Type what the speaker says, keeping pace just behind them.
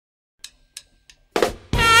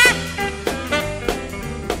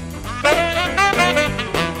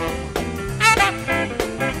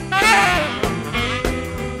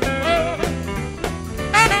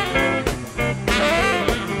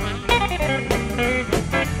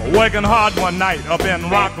Working hard one night up in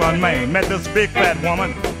Rockland, Maine. Met this big fat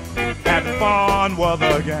woman, having fun with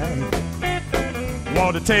her gang.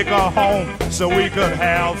 Wanted to take her home so we could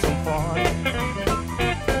have some fun.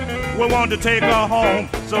 We wanted to take her home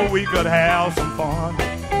so we could have some fun.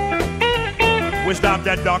 We stopped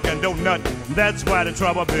at Dunkin' Donut, that's where the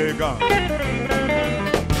trouble begun.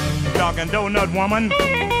 Dunkin' Donut woman,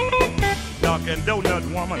 Dunkin' Donut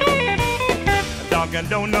woman, Dunkin'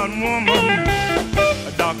 Donut woman,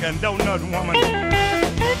 Dunkin' Donut woman.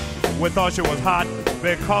 We thought she was hot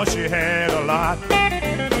because she had a lot.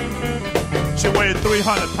 She weighed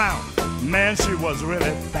 300 pounds, man, she was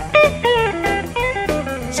really fat.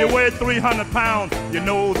 She weighed 300 pounds, you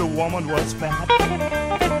know the woman was fat.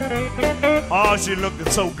 Oh, she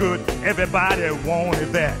looked so good, everybody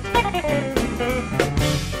wanted that.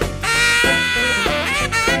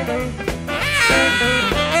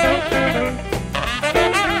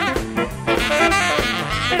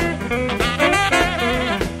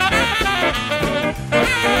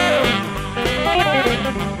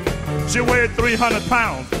 She weighed 300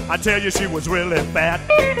 pounds, I tell you she was really fat.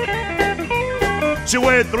 She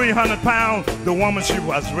weighed 300 pounds, the woman she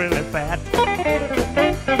was really fat.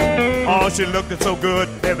 Oh, she looked so good,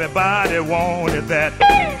 everybody wanted that.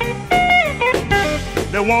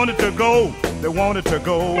 They wanted to go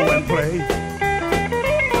and play.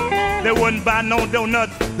 They wouldn't buy no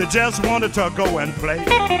donuts, they just wanted to go and play.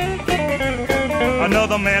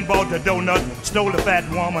 Another man bought the donut, stole the fat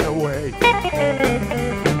woman away.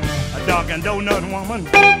 A Dunkin' Donut woman,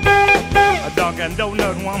 a Dunkin'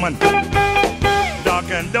 Donut woman,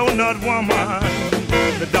 Dunkin' Donut woman,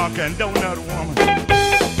 the Dunkin' Donut woman.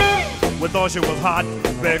 We thought she was hot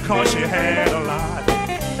because she had a lot.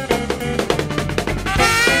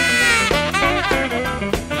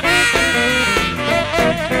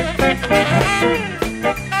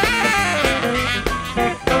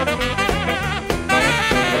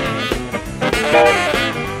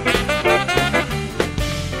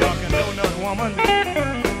 Dunkin' Donut woman,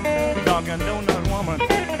 Dunkin' Donut woman,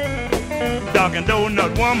 Dunkin'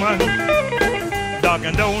 Donut woman,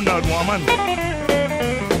 Dunkin' Donut woman.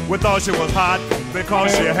 We thought she was hot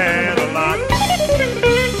because she had a lot.